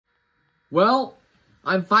Well,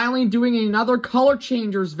 I'm finally doing another color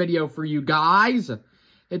changers video for you guys.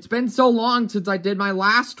 It's been so long since I did my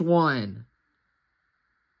last one.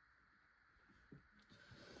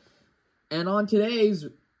 And on today's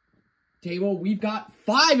table, we've got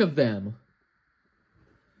 5 of them.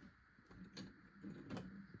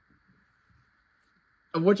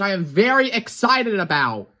 Of which I am very excited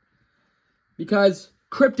about. Because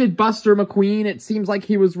Cryptid Buster McQueen, it seems like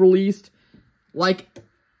he was released like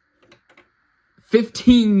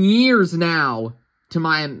 15 years now, to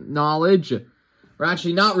my knowledge. Or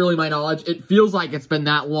actually, not really my knowledge. It feels like it's been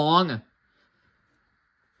that long.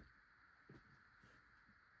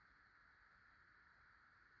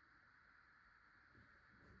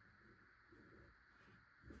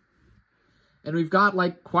 And we've got,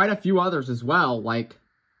 like, quite a few others as well, like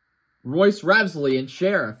Royce Revsley and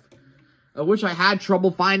Sheriff, of which I had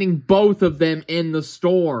trouble finding both of them in the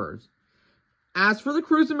stores. As for the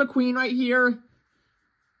Crusin McQueen right here,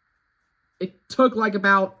 it took like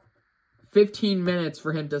about 15 minutes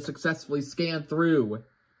for him to successfully scan through.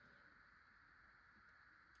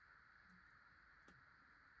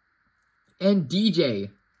 And DJ.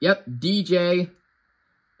 Yep, DJ.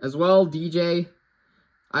 As well, DJ,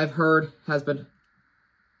 I've heard, has been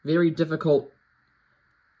very difficult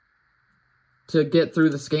to get through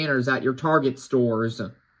the scanners at your Target stores.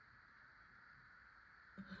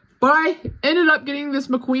 But I ended up getting this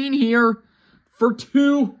McQueen here for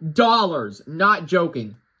 $2. Not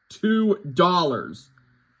joking. $2.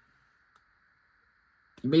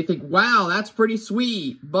 You may think, wow, that's pretty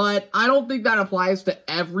sweet. But I don't think that applies to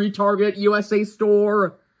every Target USA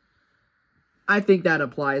store. I think that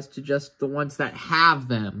applies to just the ones that have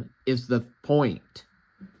them, is the point.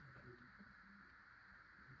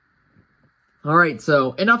 Alright,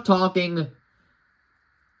 so enough talking.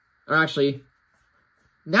 Or actually,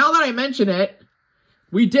 now that I mention it,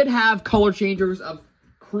 we did have color changers of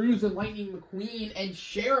Crusin Lightning McQueen and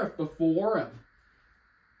Sheriff before.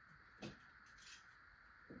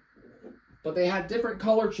 But they had different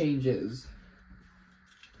color changes.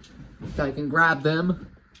 If I can grab them.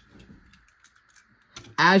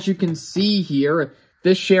 As you can see here,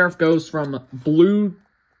 this Sheriff goes from blue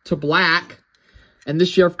to black. And this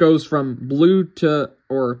Sheriff goes from blue to,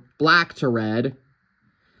 or black to red.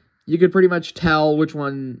 You could pretty much tell which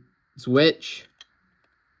one's which.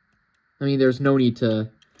 I mean, there's no need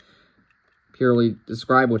to purely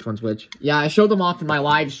describe which one's which. Yeah, I showed them off in my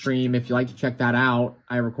live stream, if you'd like to check that out.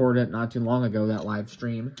 I recorded it not too long ago, that live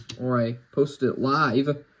stream. Or I posted it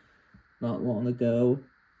live not long ago.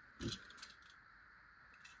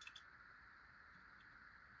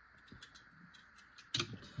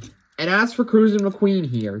 And as for Crusin McQueen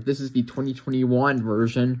here, this is the 2021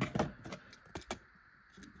 version.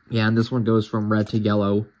 Yeah, and this one goes from red to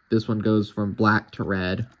yellow. This one goes from black to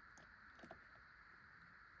red.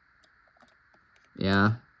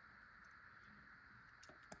 Yeah.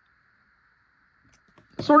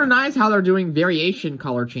 Sort of nice how they're doing variation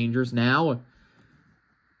color changers now.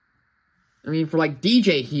 I mean, for like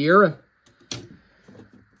DJ here,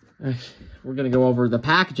 we're going to go over the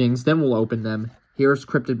packagings, then we'll open them. Here's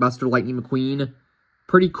Cryptid Buster Lightning McQueen.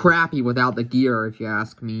 Pretty crappy without the gear, if you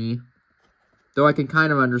ask me. Though I can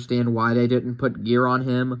kind of understand why they didn't put gear on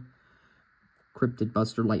him. Cryptid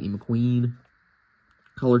Buster Lightning McQueen.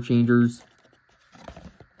 Color changers.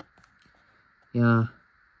 Yeah.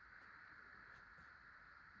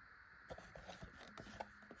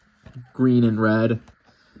 Green and red.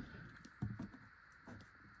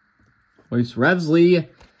 Royce Revsley.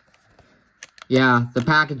 Yeah, the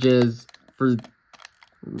packages for...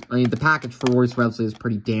 I mean, the package for Royce Revsley is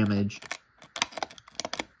pretty damaged.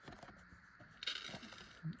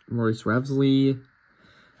 Royce Revsley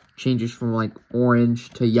changes from, like,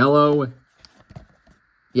 orange to yellow.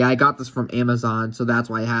 Yeah, I got this from Amazon, so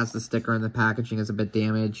that's why it has the sticker and the packaging is a bit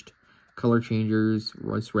damaged. Color changers,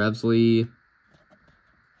 Royce Revsley.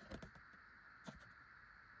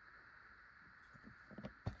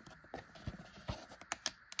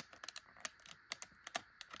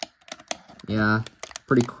 Yeah,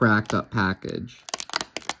 pretty cracked up package.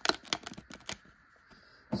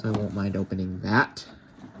 So I won't mind opening that,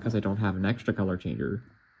 because I don't have an extra color changer,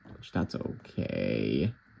 which that's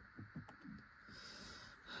okay.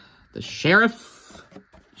 The Sheriff,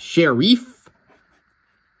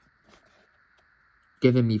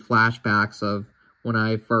 giving me flashbacks of when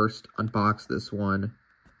I first unboxed this one.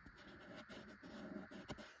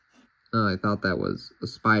 Oh, I thought that was a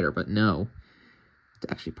spider, but no.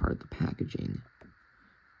 It's actually part of the packaging.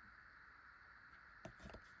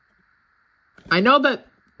 I know that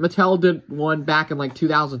Mattel did one back in like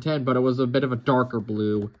 2010, but it was a bit of a darker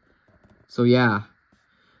blue. So yeah.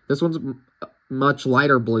 This one's much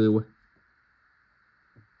lighter blue.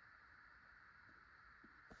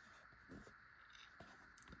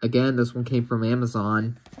 Again, this one came from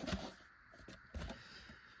Amazon.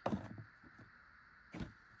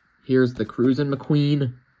 Here's the Crusin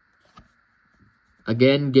McQueen.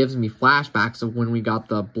 Again, gives me flashbacks of when we got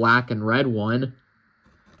the black and red one.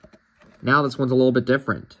 Now this one's a little bit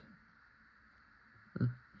different.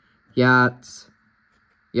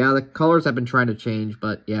 Yeah, the colors have been trying to change,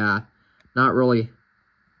 but yeah, not really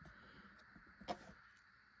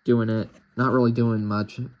doing it. Not really doing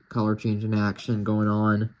much color changing action going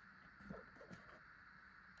on.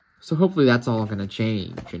 So hopefully that's all going to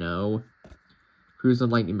change, you know. Crusin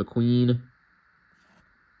Lightning McQueen.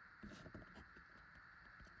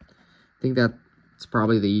 I think that's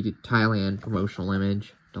probably the Thailand promotional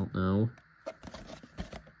image. Don't know.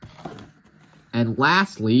 And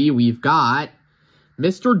lastly, we've got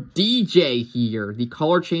Mr. DJ here, the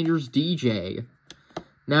Color Changers DJ.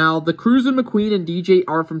 Now, the Crusin McQueen and DJ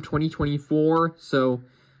are from 2024, so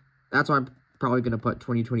that's why I'm probably going to put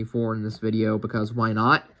 2024 in this video, because why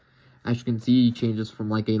not? As you can see, he changes from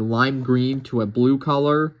like a lime green to a blue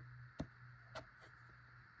color.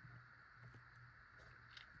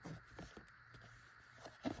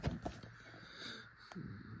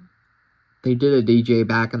 They did a DJ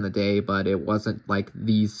back in the day, but it wasn't like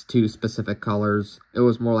these two specific colors. It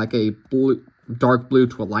was more like a blue, dark blue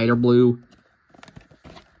to a lighter blue.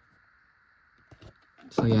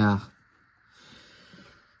 So yeah.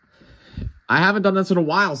 I haven't done this in a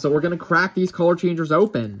while, so we're going to crack these color changers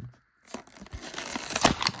open.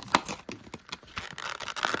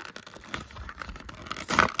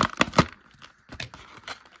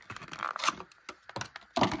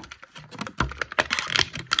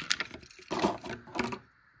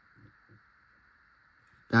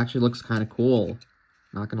 It actually looks kind of cool.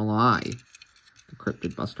 Not gonna lie. The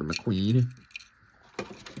Cryptid Buster McQueen. I'll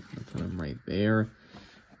put him right there.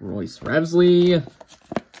 Royce Revsley.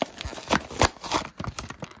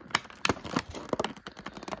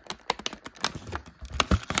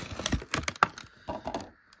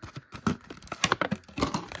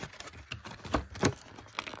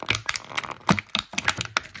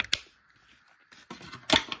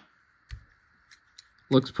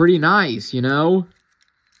 Looks pretty nice, you know?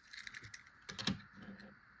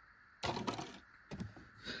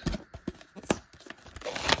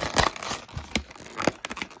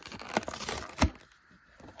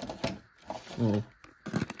 Oh.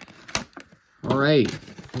 Alright. I'm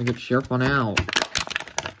gonna get Sheriff on out.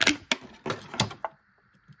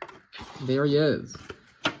 There he is.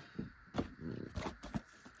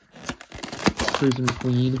 Crusin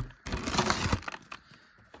McQueen.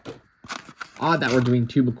 Odd that we're doing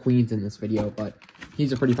two McQueens in this video, but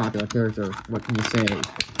he's a pretty popular character. What can you say?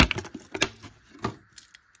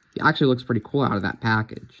 He actually looks pretty cool out of that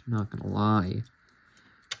package. Not gonna lie.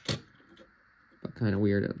 But kind of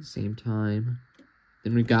weird at the same time.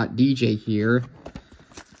 Then we got DJ here.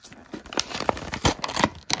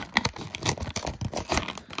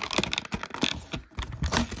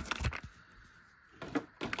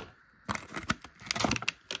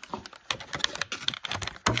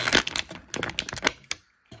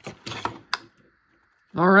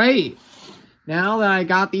 Alright, now that I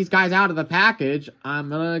got these guys out of the package, I'm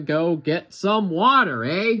gonna go get some water,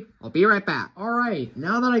 eh? I'll be right back. Alright,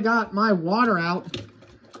 now that I got my water out,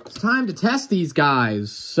 it's time to test these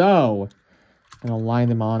guys. So, I'm gonna line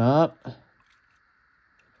them on up.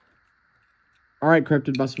 Alright,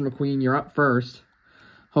 Cryptid Buster McQueen, you're up first.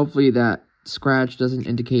 Hopefully that scratch doesn't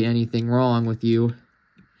indicate anything wrong with you.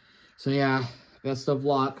 So yeah, best of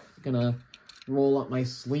luck. Gonna roll up my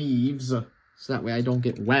sleeves, so that way I don't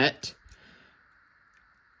get wet.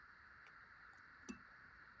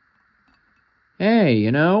 Hey,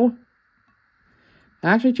 you know, it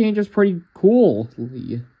actually changes pretty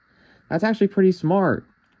coolly. That's actually pretty smart.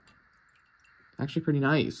 Actually pretty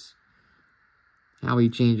nice. How he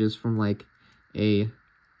changes from like a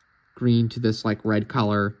green to this like red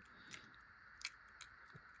color.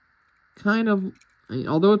 Kind of, I mean,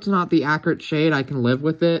 although it's not the accurate shade, I can live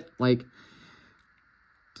with it. Like,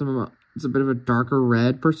 it's a bit of a darker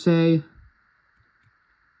red, per se.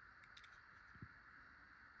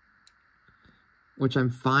 Which I'm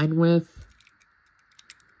fine with.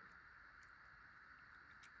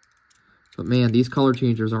 But man, these color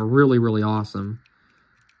changers are really, really awesome.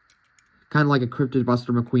 Kind of like a Cryptid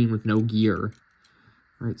Buster McQueen with no gear.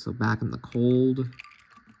 Alright, so back in the cold.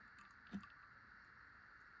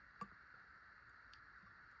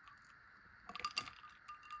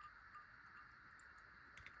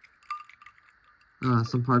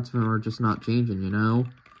 Some parts of him are just not changing, you know?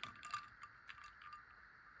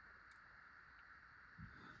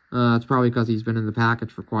 It's probably because he's been in the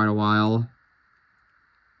package for quite a while.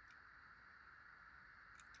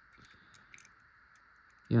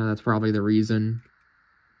 Yeah, that's probably the reason.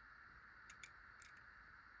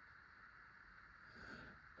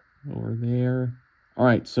 Over there.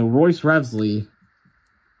 Alright, so Royce Revsley.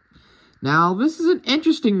 Now, this is an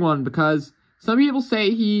interesting one because some people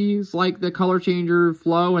say he's like the color changer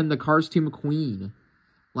Flo and the Crusin McQueen.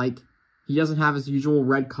 Like, he doesn't have his usual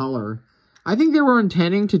red color. I think they were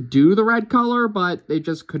intending to do the red color, but they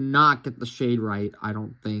just could not get the shade right, I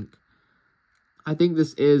don't think. I think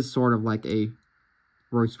this is sort of like a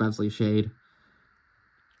Royce Revsley shade.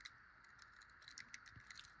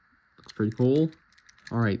 Looks pretty cool.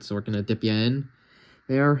 Alright, so we're going to dip you in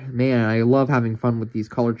there. Man, I love having fun with these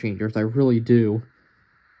color changers. I really do.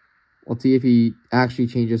 Let's see if he actually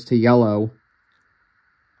changes to yellow.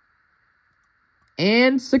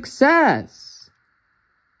 And success!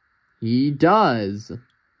 He does.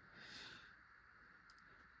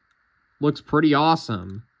 Looks pretty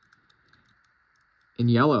awesome. In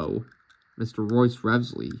yellow, Mr. Royce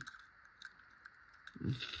Revsley.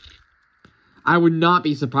 I would not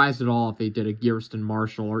be surprised at all if they did a Gearston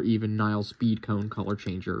Marshall or even Nile Speedcone color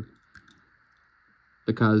changer.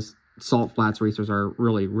 Because Salt Flats racers are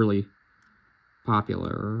really, really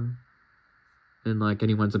popular. In, like,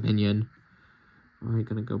 anyone's opinion. Alright,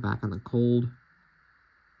 gonna go back on the cold.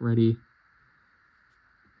 Ready.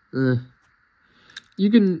 You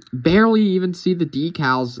can barely even see the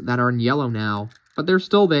decals that are in yellow now. But they're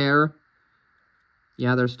still there.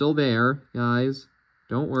 Yeah, they're still there, guys.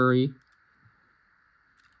 Don't worry.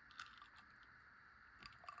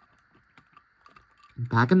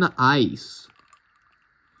 Back in the ice.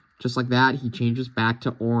 Just like that, he changes back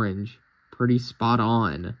to orange. Pretty spot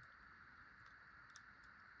on.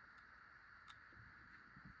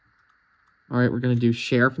 Alright, we're going to do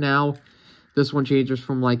Sheriff now. This one changes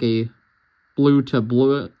from like a blue to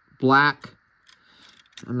black.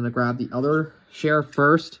 I'm going to grab the other Sheriff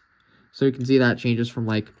first. So you can see that changes from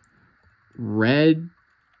like red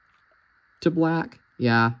to black.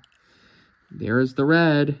 Yeah. There's the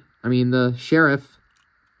red. I mean the Sheriff.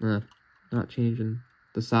 Not changing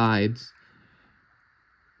the sides.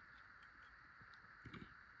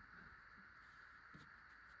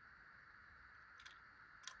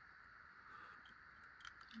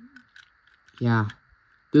 Yeah.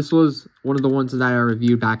 This was one of the ones that I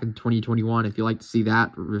reviewed back in 2021. If you'd like to see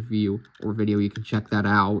that review or video, you can check that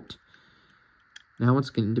out. Now it's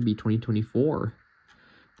getting to be 2024.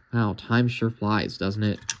 Wow, time sure flies, doesn't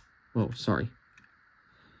it? Oh, sorry.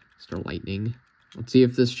 Mr. Lightning. Let's see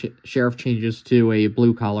if this Sheriff changes to a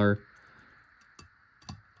blue color.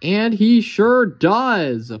 And he sure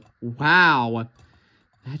does! Wow.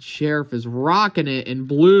 That Sheriff is rocking it in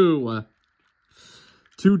blue.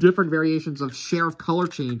 2 different variations of Sheriff color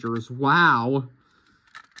changers. Wow.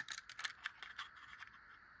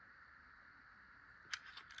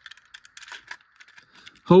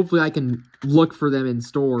 Hopefully I can look for them in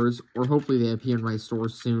stores, or hopefully they appear in my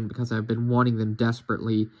stores soon, because I've been wanting them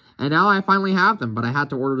desperately. And now I finally have them, but I had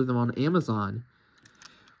to order them on Amazon,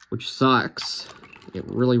 which sucks. It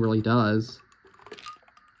really, really does.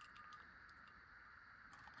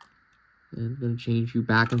 And I'm going to change you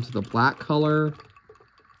back into the black color.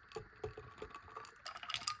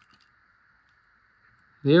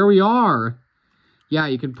 There we are. Yeah,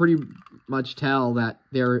 you can pretty much tell that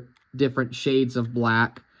they're different shades of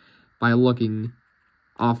black by looking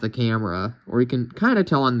off the camera. Or you can kind of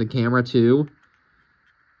tell on the camera, too,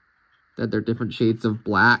 that they're different shades of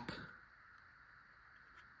black.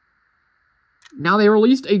 Now, they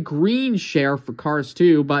released a green Sheriff for Cars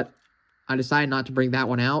 2, but I decided not to bring that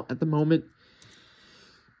one out at the moment.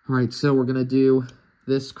 Alright, so we're going to do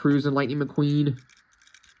this Crusin Lightning McQueen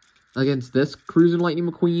against this Crusin Lightning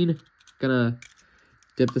McQueen. Gonna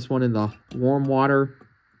dip this one in the warm water.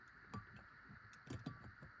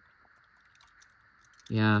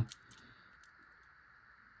 Yeah.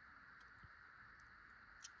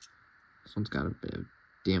 This one's got a bit of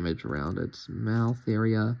damage around its mouth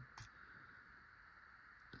area.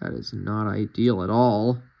 That is not ideal at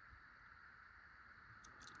all.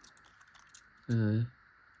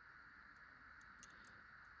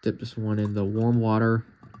 Dip this one in the warm water.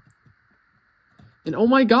 And oh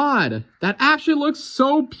my god, that actually looks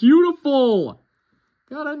so beautiful!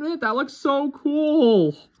 Gotta admit, that looks so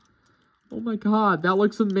cool! Oh my god, that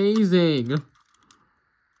looks amazing! It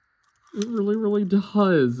really, really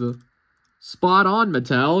does. Spot on,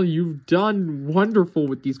 Mattel. You've done wonderful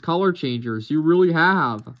with these color changers. You really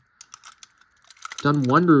have. Done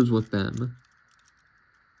wonders with them.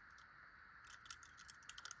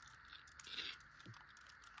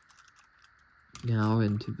 Now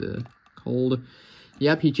into the cold.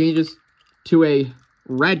 Yep, he changes to a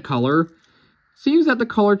red color. Seems that the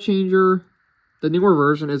color changer, the newer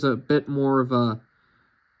version, is a bit more of a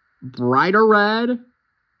brighter red.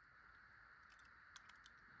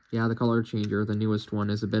 Yeah, the color changer, the newest one,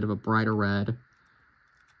 is a bit of a brighter red,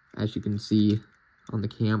 as you can see on the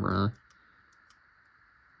camera.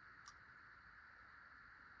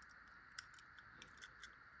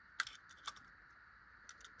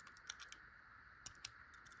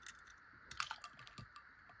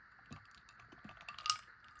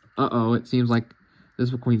 Uh-oh, it seems like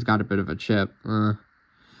this McQueen's got a bit of a chip.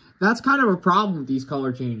 That's kind of a problem with these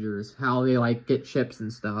color changers, how they, like, get chips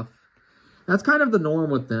and stuff. That's kind of the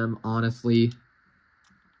norm with them, honestly.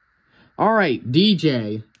 Alright,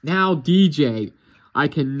 DJ. Now, DJ. I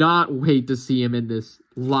cannot wait to see him in this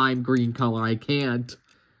lime green color. I can't.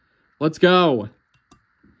 Let's go.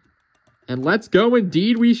 And let's go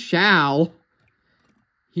indeed we shall.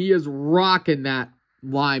 He is rocking that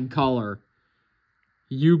lime color.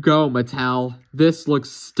 You go, Mattel. This looks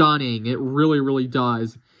stunning. It really, really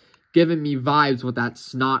does. Giving me vibes with that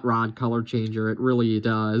snot rod color changer. It really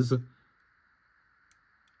does.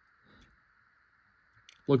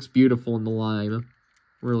 Looks beautiful in the lime.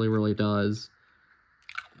 Really, really does.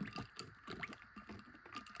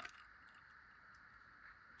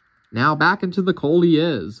 Now back into the cold he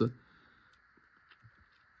is.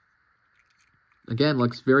 Again,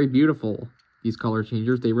 looks very beautiful. These color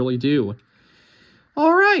changers, they really do.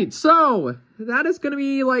 Alright, so that is going to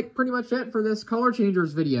be, like, pretty much it for this color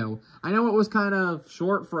changers video. I know it was kind of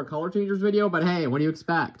short for a color changers video, but hey, what do you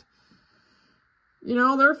expect? You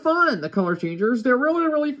know, they're fun, the color changers. They're really,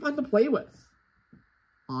 really fun to play with.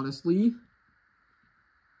 Honestly.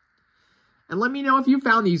 And let me know if you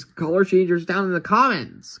found these color changers down in the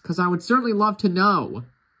comments, because I would certainly love to know.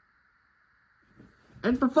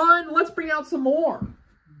 And for fun, let's bring out some more.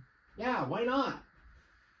 Yeah, why not?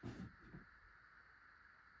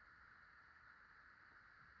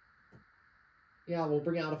 Yeah, we'll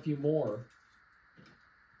bring out a few more.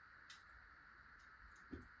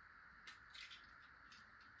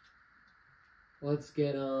 Let's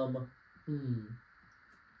get,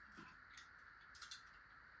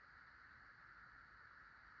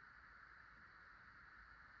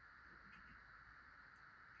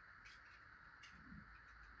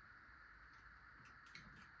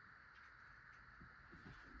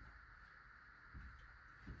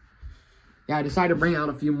 Yeah, I decided to bring out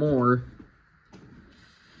a few more.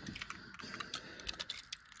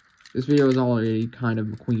 This video is already kind of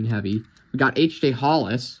McQueen heavy. We got H.J.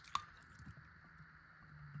 Hollis.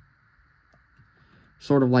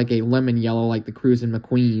 Sort of like a lemon yellow, like the Crusin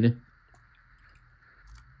McQueen.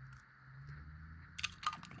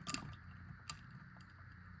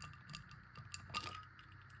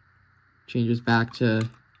 Changes back to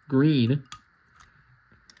green.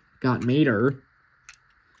 Got Mater.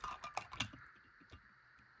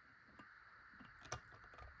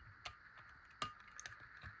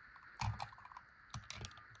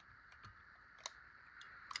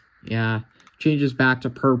 Yeah, changes back to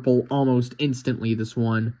purple almost instantly, this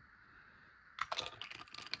one.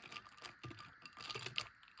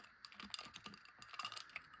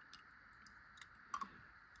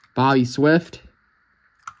 Bobby Swift.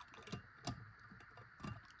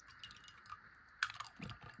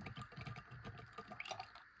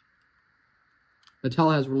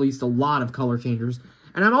 Mattel has released a lot of color changers.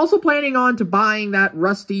 And I'm also planning on buying that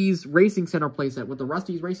Rusty's Racing Center playset with the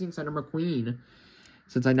Rusty's Racing Center McQueen.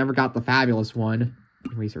 Since I never got the fabulous one.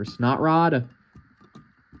 Eraser Snot Rod.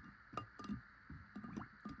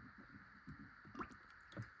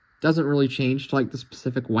 Doesn't really change to like the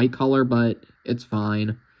specific white color, but it's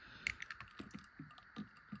fine.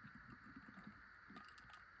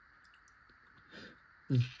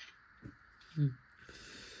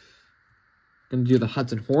 Gonna do the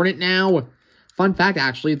Hudson Hornet now. Fun fact,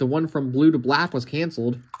 actually, the one from blue to black was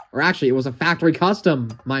canceled. Or actually, it was a factory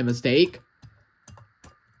custom. My mistake.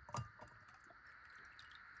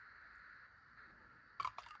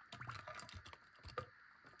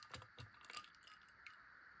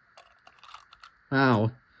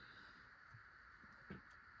 Wow.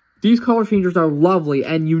 These color changers are lovely,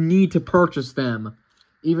 and you need to purchase them,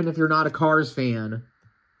 even if you're not a Cars fan.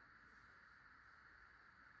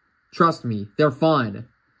 Trust me, they're fun.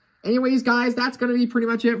 Anyways, guys, that's going to be pretty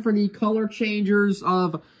much it for the color changers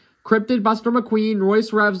of Cryptid, Buster McQueen,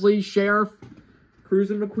 Royce Revsley, Sheriff,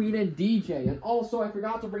 Crusin McQueen, and DJ. And also, I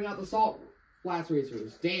forgot to bring out the Salt Flats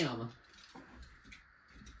Racers. Damn.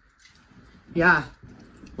 Yeah.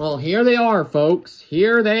 Well, here they are, folks.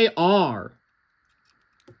 Here they are.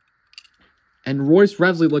 And Royce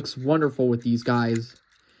Revsley looks wonderful with these guys.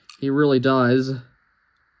 He really does.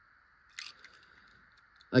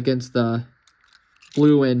 Against the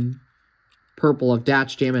blue and purple of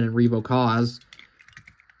Datch Damon and Revo Cause.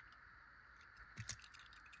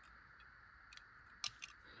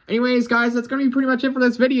 Anyways, guys, that's going to be pretty much it for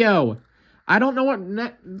this video. I don't know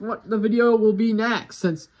what the video will be next,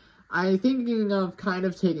 since I'm thinking of kind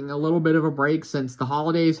of taking a little bit of a break, since the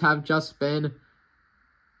holidays have just been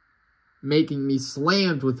making me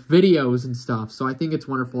slammed with videos and stuff. So I think it's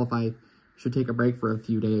wonderful if I should take a break for a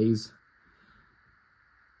few days.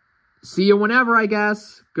 See you whenever, I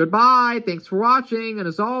guess. Goodbye. Thanks for watching. And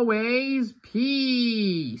as always,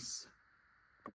 peace.